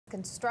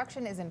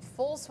Construction is in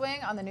full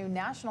swing on the new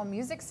National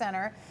Music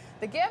Center.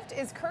 The gift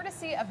is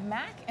courtesy of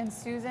Mac and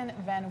Susan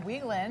Van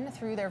Wiegelen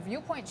through their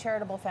Viewpoint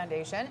Charitable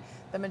Foundation.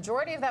 The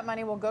majority of that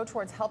money will go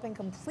towards helping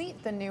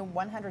complete the new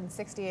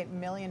 $168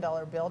 million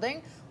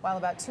building, while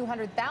about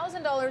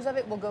 $200,000 of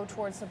it will go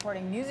towards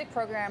supporting music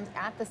programs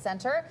at the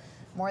center.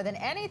 More than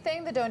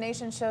anything, the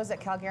donation shows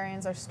that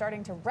Calgarians are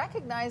starting to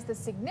recognize the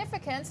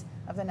significance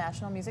of the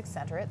National Music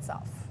Center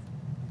itself.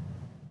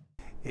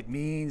 It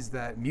means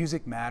that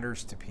music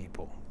matters to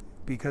people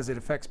because it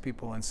affects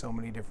people in so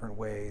many different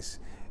ways,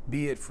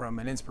 be it from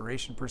an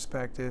inspiration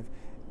perspective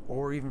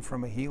or even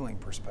from a healing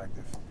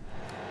perspective.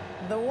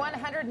 The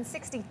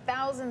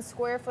 160,000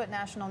 square foot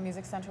National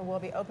Music Center will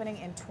be opening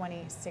in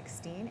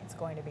 2016. It's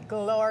going to be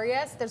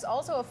glorious. There's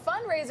also a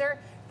fundraiser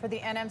for the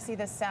NMC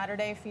this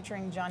Saturday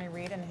featuring Johnny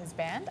Reid and his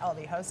band. I'll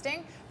be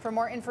hosting. For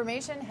more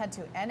information, head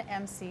to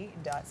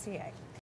nmc.ca.